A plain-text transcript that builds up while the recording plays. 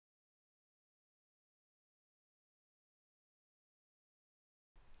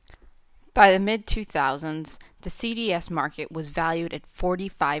By the mid-2000s, the CDS market was valued at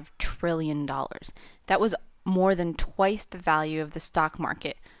 $45 trillion. That was more than twice the value of the stock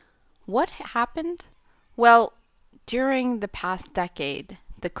market. What happened? Well, during the past decade,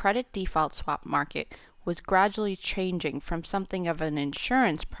 the credit default swap market was gradually changing from something of an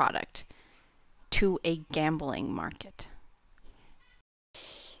insurance product to a gambling market.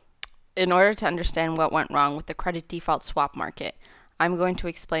 In order to understand what went wrong with the credit default swap market, I'm going to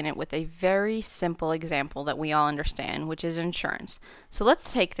explain it with a very simple example that we all understand, which is insurance. So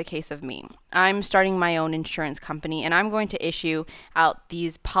let's take the case of me. I'm starting my own insurance company, and I'm going to issue out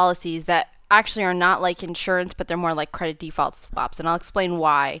these policies that actually are not like insurance, but they're more like credit default swaps, and I'll explain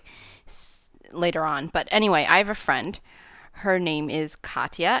why later on. But anyway, I have a friend. Her name is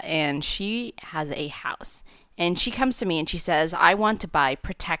Katya, and she has a house. And she comes to me and she says, I want to buy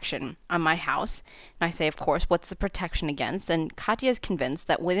protection on my house. And I say, of course, what's the protection against? And Katya is convinced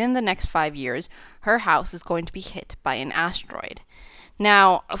that within the next 5 years, her house is going to be hit by an asteroid.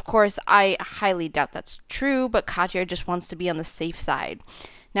 Now, of course, I highly doubt that's true, but Katya just wants to be on the safe side.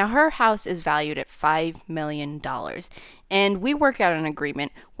 Now, her house is valued at $5 million, and we work out an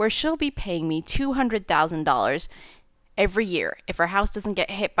agreement where she'll be paying me $200,000 every year. If her house doesn't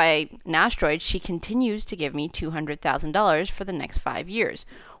get hit by an asteroid, she continues to give me $200,000 for the next 5 years.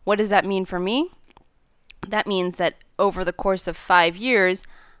 What does that mean for me? That means that over the course of 5 years,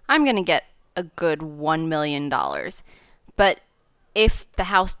 I'm going to get a good $1 million. But if the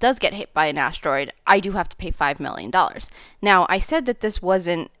house does get hit by an asteroid, I do have to pay $5 million. Now, I said that this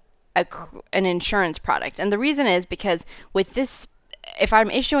wasn't an insurance product, and the reason is because with this, if I'm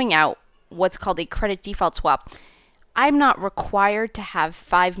issuing out what's called a credit default swap, I'm not required to have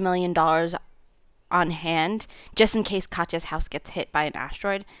 $5 million on hand just in case Katya's house gets hit by an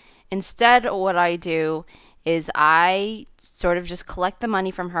asteroid. Instead, what I do is I sort of just collect the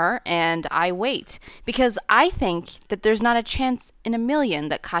money from her and I wait, because I think that there's not a chance in a million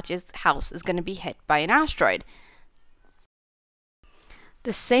that Katya's house is going to be hit by an asteroid.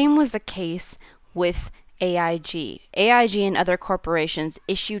 The same was the case with AIG. AIG and other corporations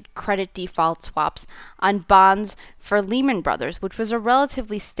issued credit default swaps on bonds for Lehman Brothers, which was a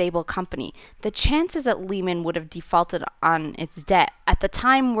relatively stable company. The chances that Lehman would have defaulted on its debt at the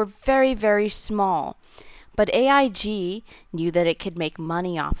time were very, very small. But AIG knew that it could make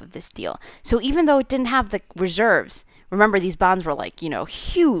money off of this deal. So even though it didn't have the reserves, remember these bonds were like,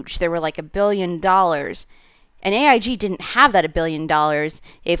 huge. They were like $1 billion. And AIG didn't have that $1 billion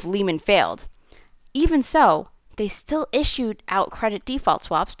if Lehman failed. Even so, they still issued out credit default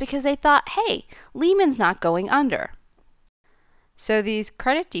swaps because they thought, hey, Lehman's not going under. So these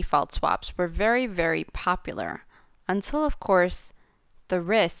credit default swaps were very, very popular until, of course, the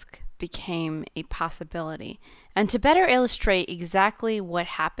risk became a possibility. And to better illustrate exactly what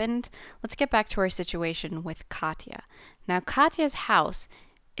happened, let's get back to our situation with Katya. Now, Katya's house,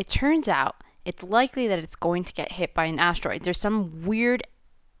 it turns out, it's likely that it's going to get hit by an asteroid. There's some weird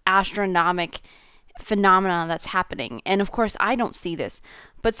astronomical phenomenon that's happening. And of course, I don't see this.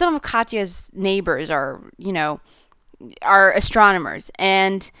 But some of Katya's neighbors are astronomers,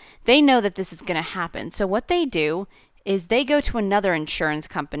 and they know that this is going to happen. So what they do is they go to another insurance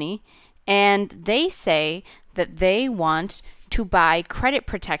company and they say that they want to buy credit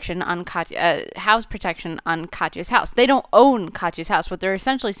protection on house protection on Katya's house. They don't own Katya's house. What they're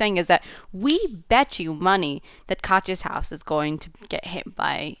essentially saying is that we bet you money that Katya's house is going to get hit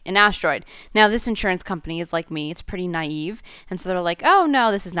by an asteroid. Now, this insurance company is like me. It's pretty naive. And so they're like, oh,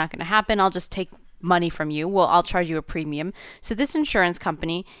 no, this is not going to happen. I'll just take money from you. Well, I'll charge you a premium. So this insurance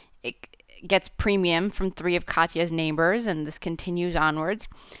company, it gets premium from 3 of Katya's neighbors, and this continues onwards.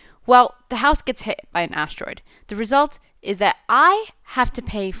 Well, the house gets hit by an asteroid. The result is that I have to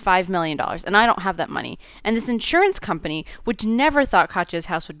pay $5 million, and I don't have that money. And this insurance company, which never thought Katya's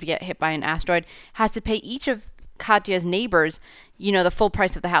house would get hit by an asteroid, has to pay each of Katya's neighbors, the full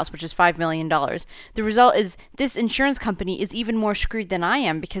price of the house, which is $5 million. The result is this insurance company is even more screwed than I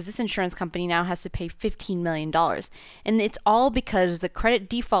am, because this insurance company now has to pay $15 million. And it's all because the credit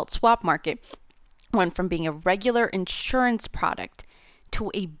default swap market went from being a regular insurance product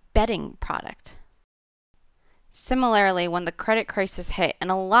to a betting product. Similarly, when the credit crisis hit and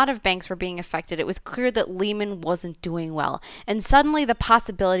a lot of banks were being affected, it was clear that Lehman wasn't doing well. And suddenly the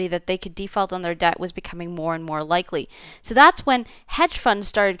possibility that they could default on their debt was becoming more and more likely. So that's when hedge funds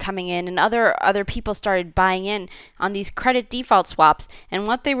started coming in and other people started buying in on these credit default swaps. And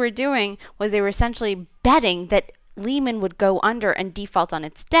what they were doing was they were essentially betting that Lehman would go under and default on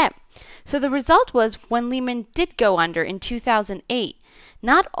its debt. So the result was, when Lehman did go under in 2008,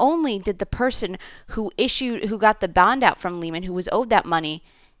 not only did the person who got the bond out from Lehman, who was owed that money,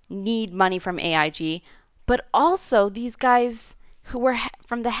 need money from AIG, but also these guys who were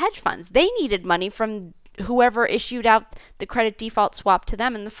from the hedge funds. They needed money from whoever issued out the credit default swap to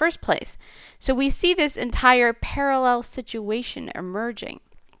them in the first place. So we see this entire parallel situation emerging.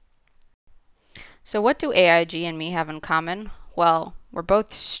 So what do AIG and me have in common? Well, we're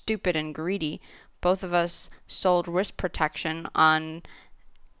both stupid and greedy. Both of us sold risk protection on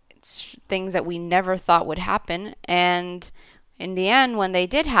things that we never thought would happen, and in the end, when they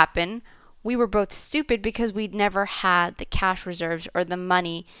did happen, we were both stupid because we'd never had the cash reserves or the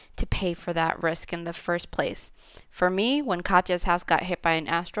money to pay for that risk in the first place. For me, when Katya's house got hit by an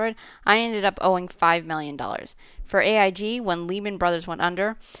asteroid, I ended up owing $5 million. For AIG, when Lehman Brothers went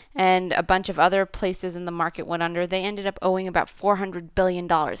under and a bunch of other places in the market went under, they ended up owing about $400 billion.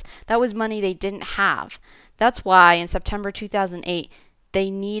 That was money they didn't have. That's why in September 2008, they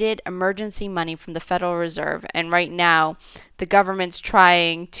needed emergency money from the Federal Reserve, and right now the government's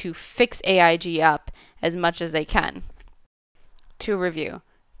trying to fix AIG up as much as they can. To review,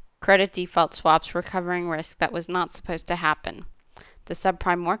 credit default swaps were covering risk that was not supposed to happen. The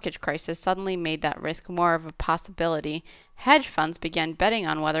subprime mortgage crisis suddenly made that risk more of a possibility. Hedge funds began betting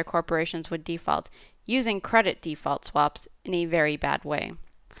on whether corporations would default, using credit default swaps in a very bad way.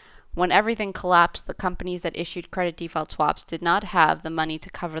 When everything collapsed, the companies that issued credit default swaps did not have the money to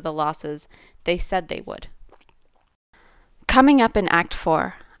cover the losses they said they would. Coming up in Act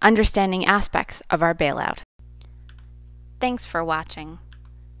 4, understanding aspects of our bailout. Thanks for watching.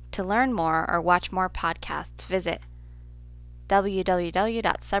 To learn more or watch more podcasts, visit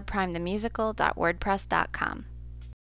www.subprimethemusical.wordpress.com.